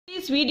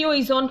Today's video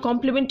is on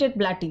complemented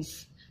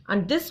lattice,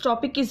 and this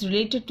topic is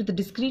related to the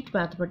discrete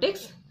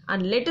mathematics,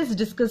 and let us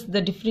discuss the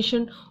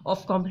definition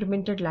of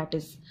complemented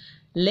lattice.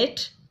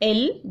 Let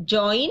L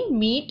join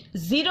meet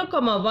 0,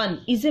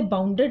 1 is a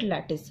bounded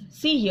lattice.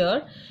 See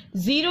here,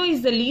 0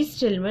 is the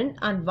least element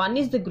and 1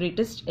 is the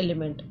greatest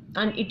element,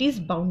 and it is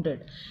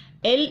bounded.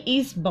 L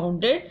is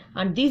bounded,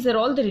 and these are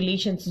all the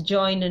relations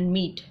join and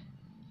meet.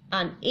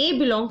 And A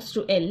belongs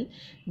to L,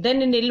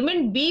 then an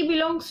element B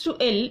belongs to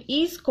L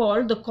is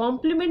called the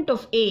complement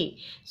of A.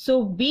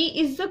 So B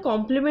is the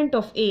complement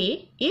of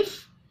A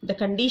if the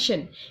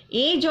condition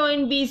A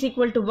join B is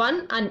equal to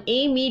 1 and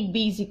A meet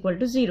B is equal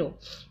to 0.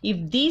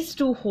 If these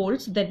two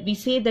holds, that we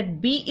say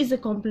that B is a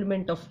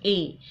complement of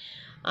A.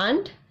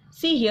 And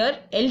see here,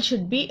 L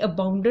should be a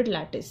bounded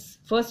lattice.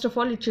 First of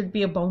all, it should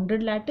be a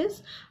bounded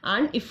lattice,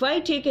 and if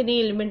I take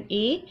any element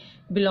A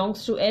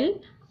belongs to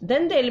L,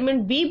 then the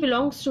element B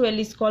belongs to L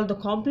is called the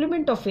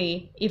complement of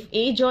A if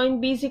A join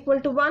B is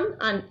equal to 1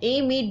 and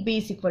A meet B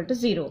is equal to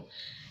 0.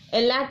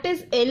 A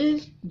lattice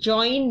L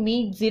join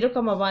meet 0,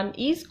 1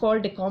 is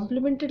called a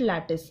complemented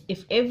lattice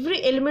if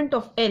every element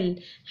of L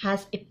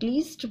has at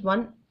least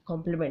one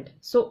complement.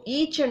 So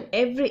each and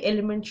every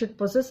element should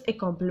possess a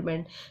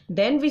complement.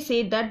 Then we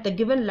say that the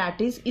given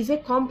lattice is a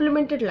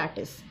complemented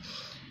lattice.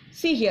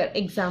 See here,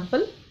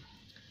 example.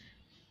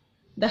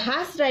 The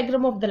hash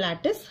diagram of the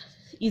lattice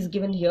is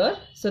given here.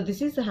 So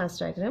this is the hash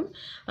diagram,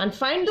 and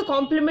find the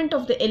complement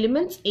of the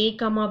elements A,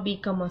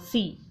 B,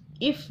 C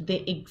if they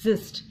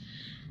exist.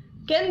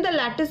 Can the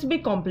lattice be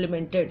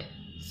complemented?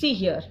 See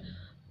here,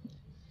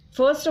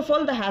 first of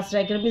all the hash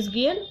diagram is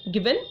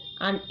given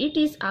and it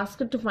is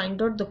asked to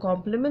find out the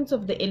complements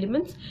of the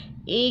elements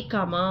A,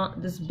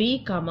 this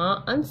B,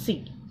 and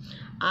C.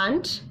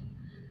 And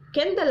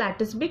can the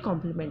lattice be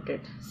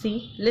complemented?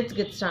 See, let's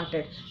get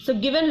started. So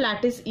given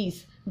lattice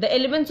is, the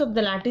elements of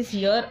the lattice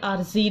here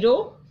are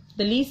 0,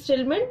 the least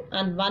element,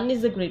 and 1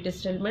 is the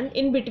greatest element.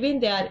 In between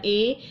they are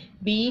A,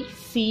 B,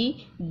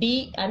 C,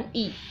 D and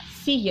E.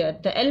 See here,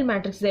 the L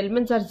matrix, the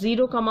elements are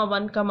 0,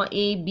 1,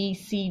 A, B,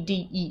 C,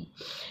 D, E.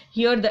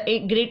 Here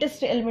the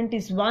greatest element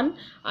is 1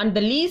 and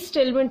the least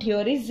element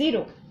here is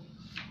 0.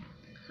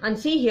 And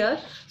see here,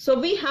 so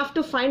we have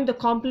to find the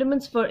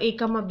complements for A,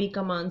 B,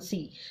 and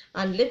C.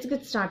 And let's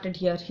get started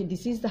here.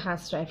 This is the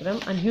hash diagram,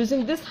 and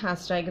using this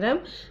hash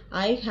diagram,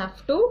 I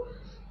have to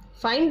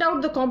find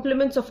out the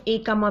complements of A,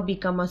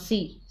 B,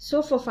 C.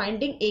 So for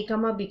finding A,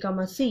 B,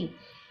 C,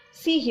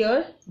 see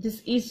here,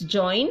 this is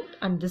join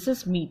and this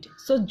is meet.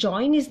 So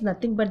join is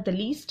nothing but the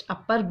least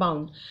upper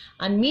bound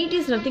and meet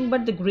is nothing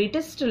but the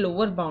greatest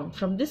lower bound.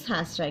 From this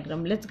hash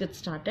diagram, let's get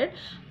started.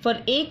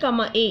 For A,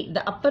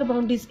 the upper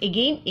bound is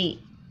again A.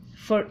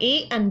 For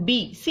A and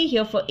B, see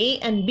here, for A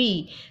and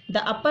B,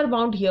 the upper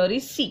bound here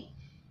is C.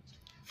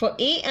 For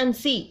A and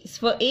C,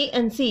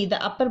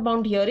 the upper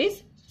bound here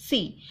is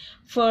C.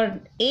 For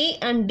A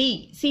and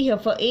D, see here,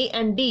 for A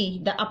and D,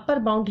 the upper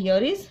bound here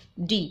is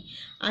D.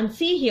 And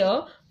see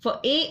here, for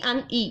A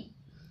and E,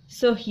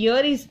 so here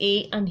is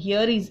A and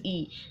here is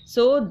E.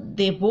 So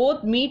they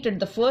both meet at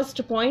the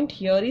first point,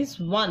 here is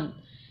 1.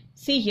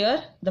 See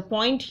here, the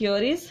point here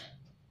is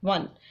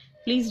 1.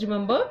 Please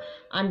remember.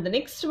 And the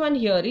next one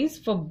here is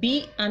for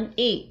B and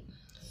A.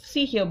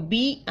 See here,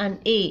 B and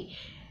A.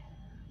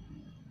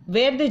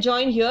 Where they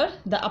join here,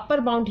 the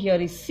upper bound here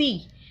is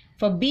C.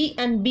 For B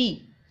and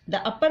B, the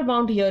upper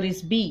bound here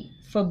is B.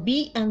 For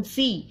B and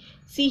C,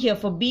 see here,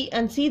 for B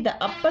and C,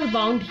 the upper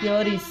bound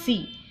here is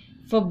C.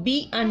 For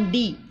B and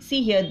D,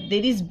 see here,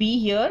 there is B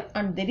here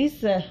and there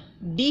is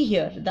D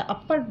here. The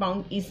upper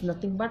bound is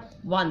nothing but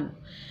 1.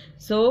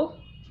 So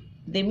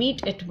they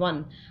meet at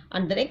 1.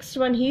 And the next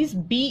one is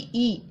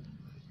BE.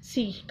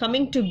 See,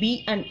 coming to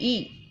B and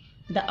E,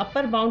 the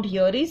upper bound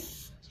here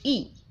is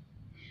E.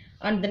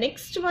 And the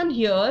next one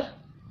here,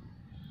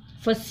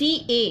 for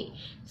CA,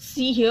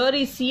 see here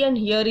is C and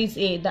here is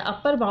A. The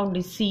upper bound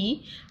is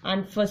C.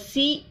 And for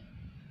C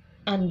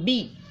and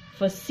B,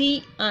 for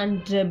C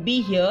and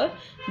B here,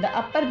 the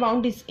upper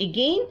bound is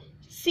again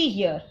C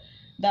here.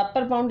 The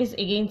upper bound is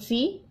again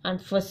C. And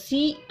for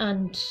C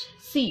and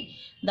C,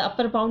 the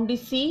upper bound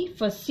is C.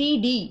 For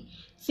CD,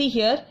 see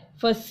here,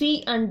 for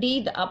C and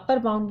D, the upper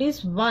bound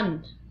is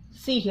 1.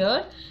 See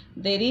here,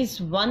 there is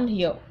 1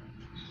 here.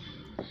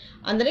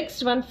 And the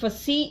next one for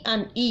C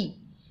and E,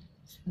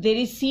 there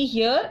is C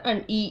here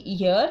and E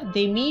here.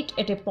 They meet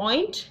at a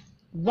point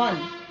 1.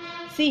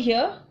 See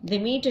here, they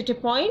meet at a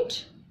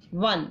point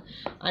 1.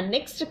 And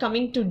next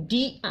coming to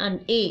D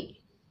and A.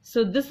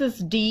 So this is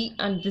D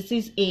and this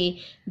is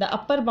A. The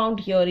upper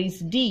bound here is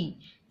D.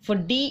 For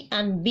D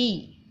and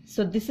B,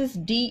 so this is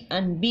D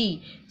and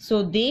B.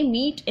 So they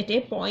meet at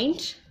a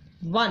point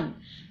 1.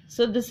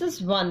 So this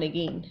is 1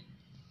 again.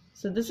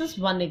 So this is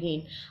 1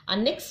 again.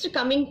 And next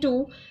coming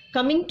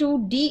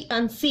to D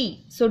and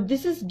C. So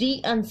this is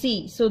D and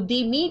C. So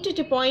they meet at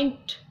a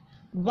point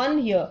 1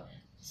 here.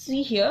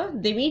 See here,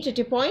 they meet at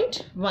a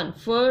point 1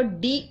 for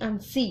D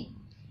and C.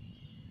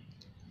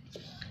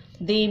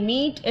 They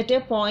meet at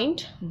a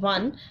point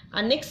 1.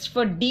 And next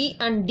for D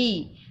and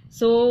D.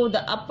 So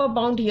the upper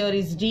bound here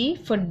is D.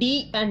 For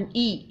D and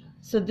E,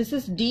 So this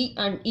is D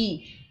and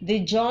E. They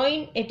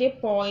join at a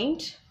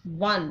point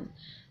 1.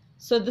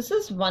 So this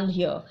is 1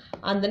 here.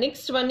 And the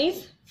next one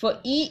is for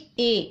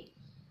EA.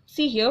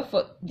 See here,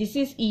 for this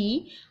is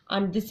E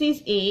and this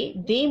is A.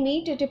 They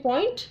meet at a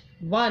point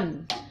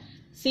 1.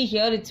 See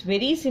here, it's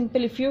very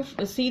simple if you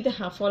see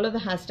follow the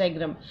hash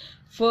diagram.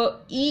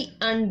 For E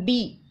and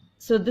B.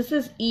 So this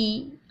is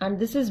E and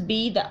this is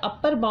B. The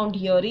upper bound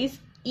here is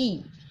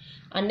E.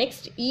 And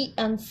next E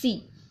and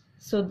C.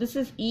 So this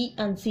is E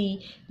and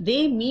C.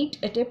 They meet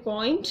at a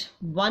point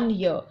 1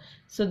 here.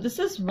 So this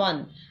is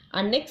 1.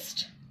 And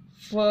next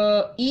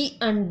for E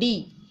and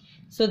D.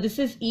 So this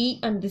is E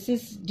and this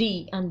is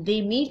D. And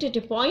they meet at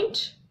a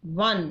point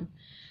 1.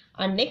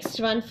 And next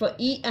one for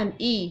E and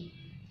E.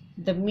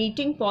 The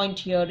meeting point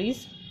here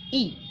is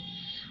E.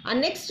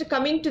 And next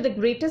coming to the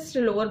greatest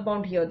lower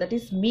bound here, that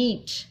is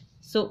meet.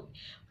 So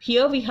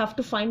here we have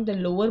to find the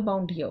lower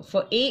bound here.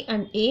 For A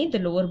and A, the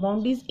lower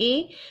bound is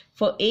A.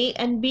 For A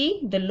and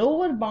B, the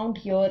lower bound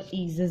here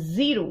is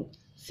 0.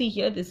 See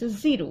here, this is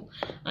 0.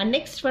 And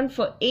next one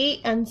for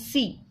A and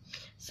C.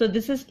 So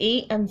this is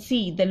A and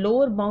C. The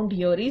lower bound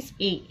here is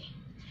A.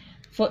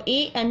 For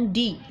A and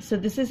D. So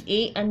this is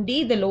A and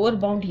D. The lower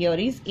bound here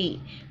is A.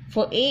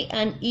 For A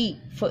and E.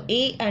 For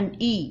A and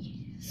E.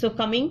 So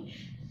coming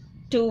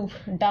to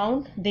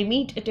down, they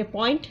meet at a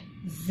point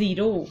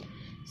 0.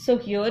 So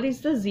here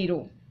is the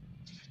 0.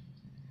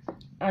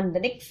 And the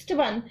next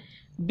one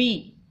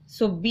B.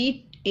 So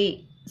B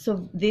A.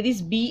 So there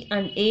is B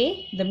and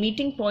A. The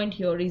meeting point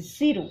here is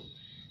 0.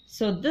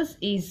 So this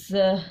is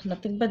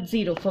nothing but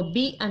 0. For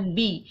B and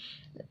B,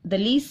 the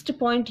least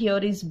point here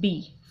is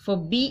B. For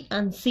B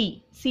and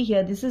C, see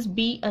here, this is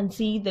B and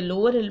C. The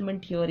lower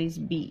element here is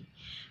B.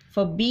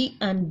 For B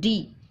and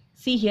D,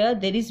 see here,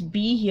 there is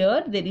B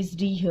here, there is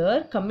D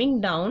here. Coming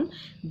down,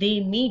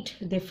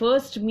 they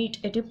first meet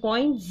at a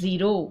point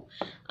 0.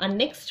 And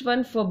next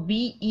one for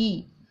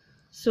BE.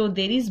 So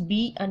there is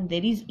B and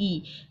there is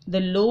E.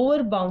 The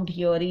lower bound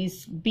here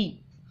is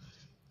B.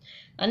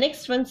 And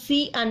next one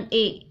C and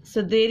A.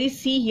 So there is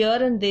C here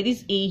and there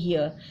is A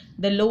here.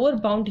 The lower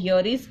bound here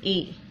is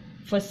A.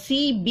 For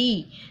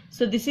CB.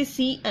 So this is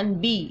C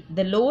and B.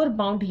 The lower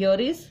bound here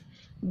is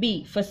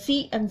B. For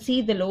C and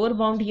C, the lower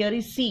bound here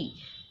is C.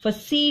 For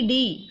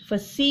CD, for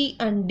C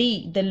and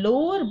D, the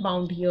lower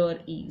bound here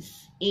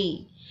is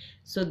A.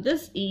 So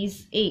this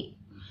is A.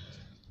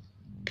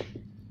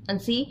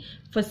 And see,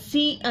 for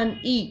C and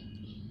E,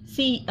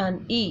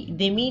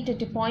 they meet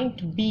at a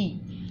point B.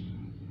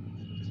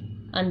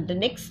 And the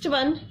next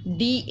one,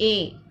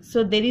 DA.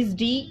 So there is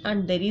D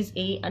and there is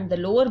A and the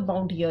lower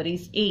bound here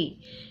is A.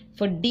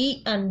 For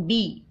D and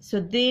B,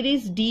 so there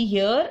is D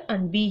here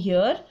and B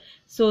here.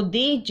 So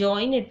they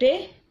join at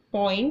a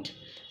point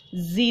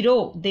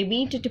 0. They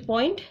meet at a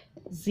point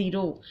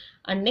 0.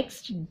 And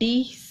next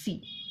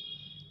DC.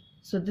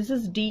 So this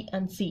is D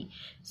and C.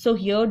 So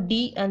here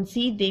D and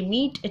C, they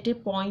meet at a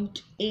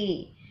point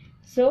A.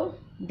 So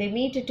they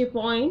meet at a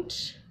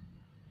point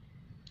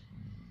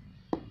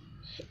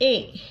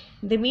A.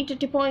 They meet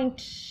at a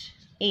point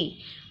A.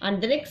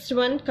 And the next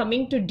one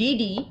coming to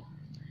DD.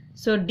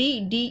 So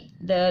D,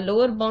 the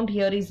lower bound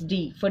here is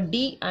D. For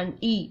D and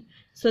E.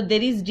 So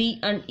there is D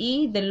and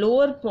E. The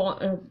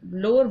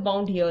lower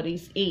bound here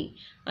is A.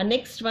 And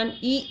next one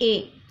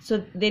EA.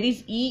 So there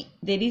is E,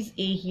 there is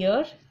A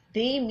here.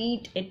 They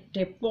meet at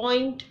a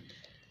point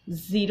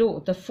 0.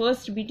 The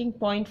first meeting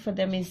point for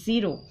them is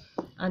 0.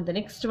 And the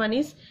next one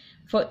is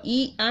for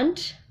E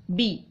and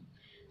B.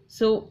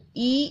 So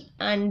E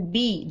and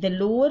B, the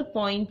lower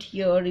point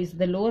here is,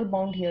 the lower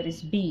bound here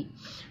is B.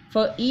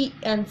 For E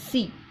and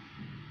C.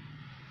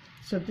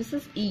 So this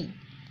is E.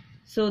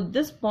 So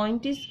this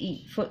point is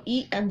E. For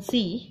E and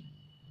C.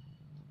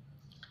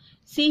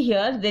 See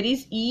here, there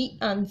is E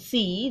and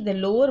C. The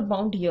lower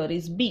bound here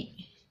is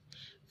B.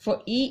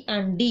 For E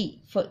and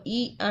D. For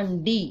E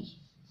and D.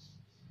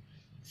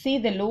 See,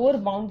 the lower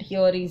bound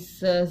here is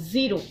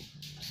 0.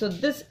 So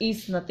this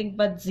is nothing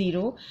but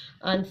 0.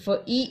 And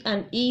for E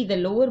and E, the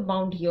lower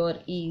bound here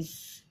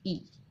is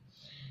E.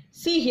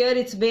 See here,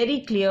 it's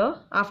very clear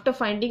after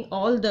finding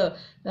all the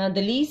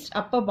least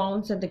upper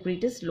bounds and the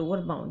greatest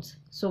lower bounds.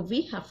 So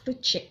we have to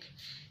check.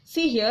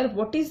 See here,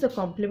 what is the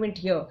complement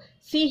here?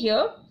 See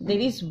here, there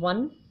is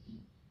 1.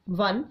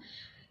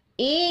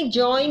 A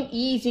join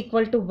E is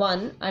equal to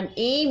 1 and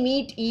A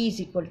meet E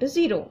is equal to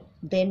 0.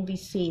 Then we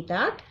say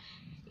that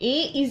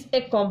A is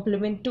a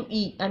complement to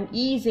E and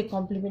E is a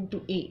complement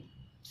to A.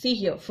 See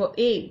here, for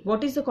A,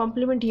 what is the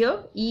complement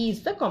here? E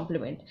is the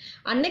complement.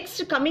 And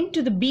next coming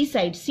to the B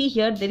side, see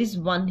here, there is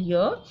 1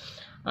 here.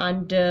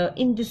 And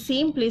in the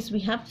same place we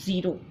have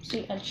 0.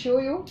 See, I'll show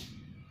you.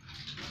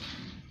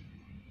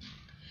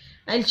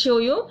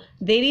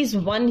 There is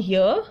 1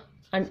 here.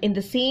 And in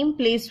the same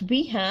place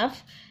we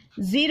have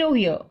 0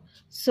 here.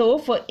 So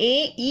for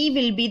A, E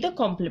will be the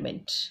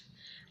complement.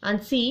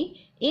 And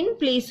see, in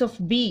place of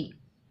B,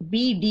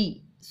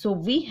 BD. So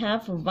we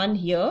have 1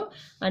 here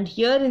and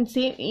here in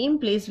same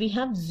place we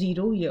have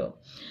 0 here.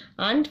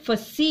 And for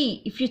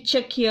C, if you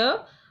check here,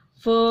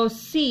 for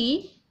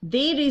C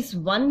there is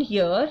 1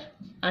 here,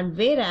 and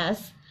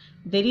whereas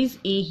there is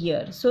A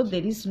here, so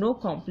there is no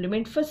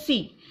complement for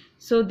C.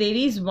 So there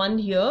is 1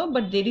 here,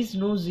 but there is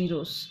no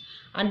zeros.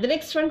 And the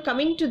next one,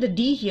 coming to the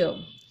D here,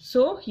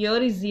 so here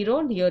is 0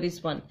 and here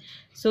is 1,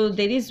 so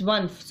there is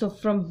 1. So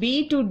from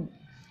B to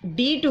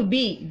D to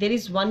B there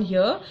is 1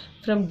 here,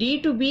 from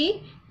D to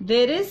B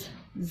there is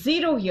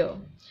 0 here.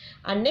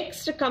 And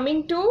next,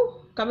 coming to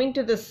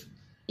this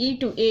E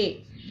to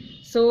A,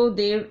 so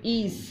there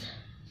is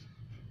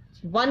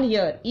 1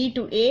 here, E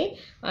to A,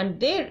 and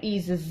there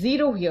is a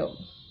 0 here.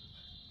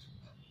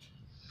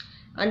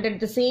 And at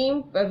the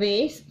same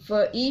way,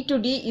 for E to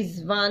D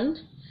is 1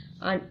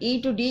 and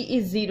E to D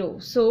is 0.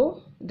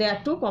 So there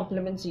are two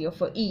complements here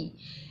for E.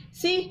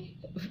 See,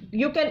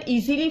 you can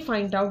easily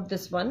find out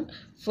this one.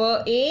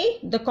 For A,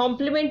 the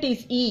complement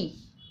is E,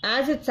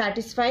 as it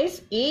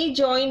satisfies A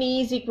join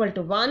E is equal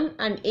to 1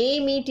 and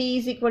A meet E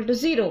is equal to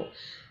 0.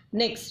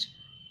 Next,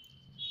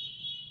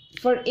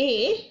 for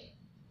A,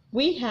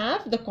 we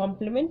have the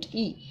complement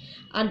E.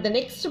 And the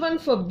next one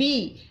for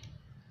B,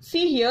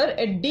 see here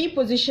at D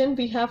position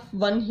we have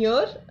 1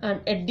 here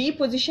and at D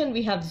position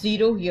we have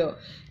 0 here.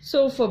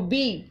 So for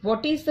B,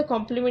 what is the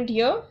complement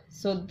here?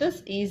 So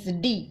this is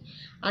D.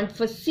 And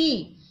for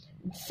C,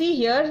 see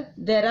here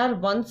there are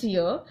 1s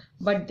here,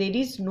 but there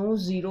is no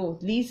 0,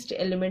 least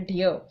element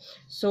here.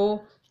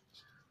 So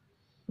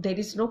there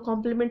is no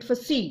complement for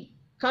C.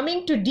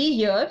 Coming to D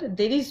here,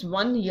 there is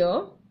 1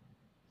 here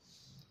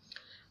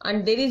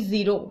and there is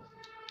 0.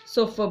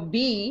 So for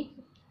B,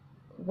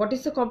 what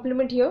is the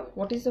complement here?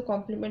 What is the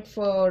complement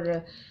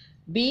for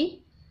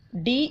B?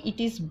 D,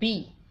 it is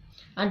B.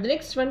 And the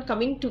next one,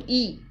 coming to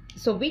E,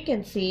 so we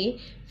can say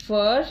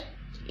for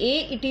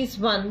A it is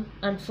 1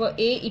 and for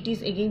A it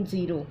is again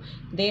 0.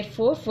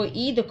 Therefore for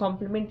E the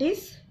complement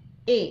is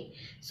A.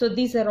 So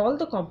these are all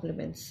the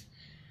complements.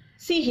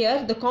 See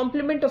here, the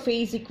complement of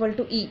A is equal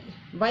to E.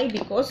 Why?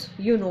 Because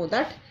you know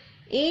that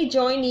A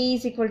join E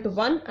is equal to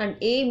 1 and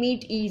A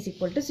meet E is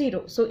equal to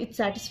 0. So it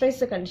satisfies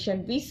the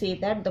condition. We say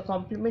that the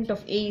complement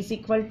of A is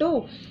equal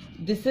to,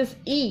 this is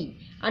E.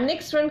 And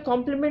next one,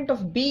 complement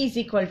of B is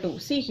equal to,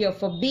 see here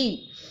for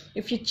B,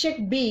 if you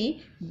check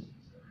B,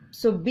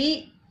 so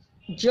B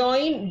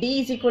join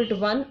D is equal to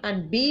 1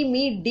 and B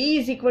meet D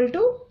is equal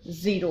to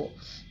 0.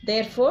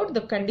 Therefore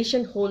the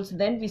condition holds.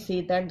 Then we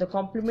say that the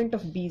complement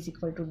of B is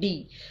equal to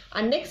D.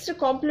 And next,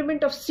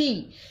 complement of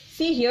C,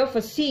 see here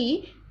for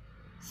C,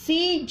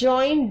 C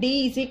join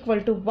D is equal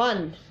to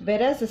 1,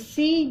 whereas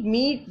C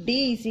meet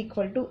D is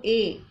equal to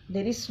A.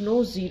 There is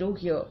no 0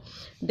 here.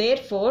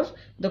 Therefore,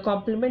 the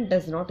complement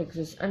does not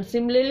exist. And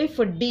similarly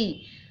for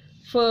D,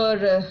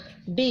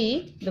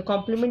 D, the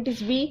complement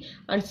is B,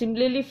 and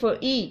similarly for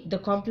E, the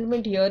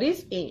complement here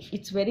is A.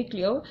 It's very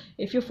clear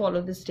if you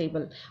follow this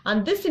table.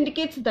 And this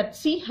indicates that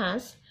C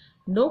has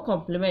no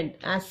complement,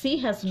 as C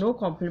has no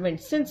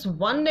complement. Since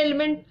one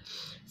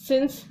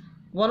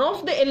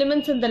of the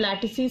elements in the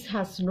lattices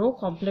has no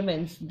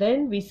complements,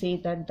 then we say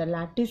that the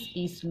lattice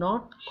is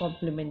not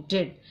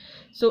complemented.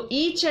 So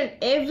each and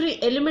every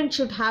element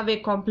should have a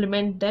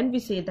complement, then we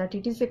say that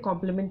it is a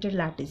complemented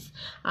lattice.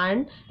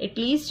 And at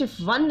least if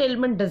one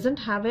element doesn't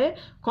have a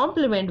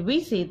complement,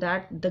 we say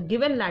that the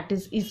given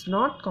lattice is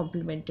not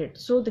complemented.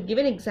 So the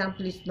given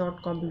example is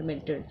not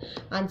complemented.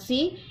 And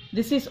see,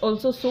 this is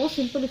also so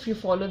simple if you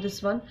follow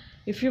this one.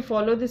 If you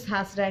follow this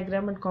hash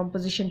diagram and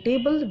composition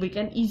table, we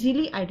can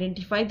easily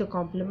identify the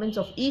complements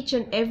of each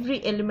and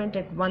every element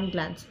at one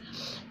glance.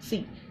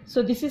 See,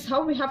 so this is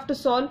how we have to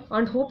solve,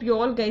 and hope you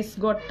all guys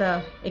got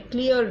a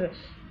clear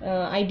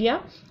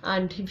idea.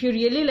 And if you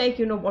really like,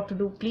 you know what to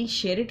do, please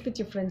share it with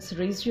your friends,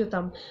 raise your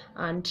thumb,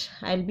 and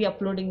I'll be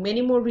uploading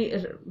many more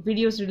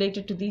videos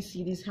related to these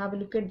series. Have a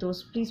look at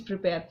those, please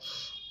prepare.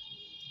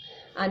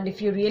 And if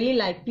you really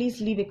like,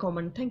 please leave a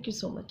comment. Thank you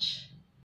so much.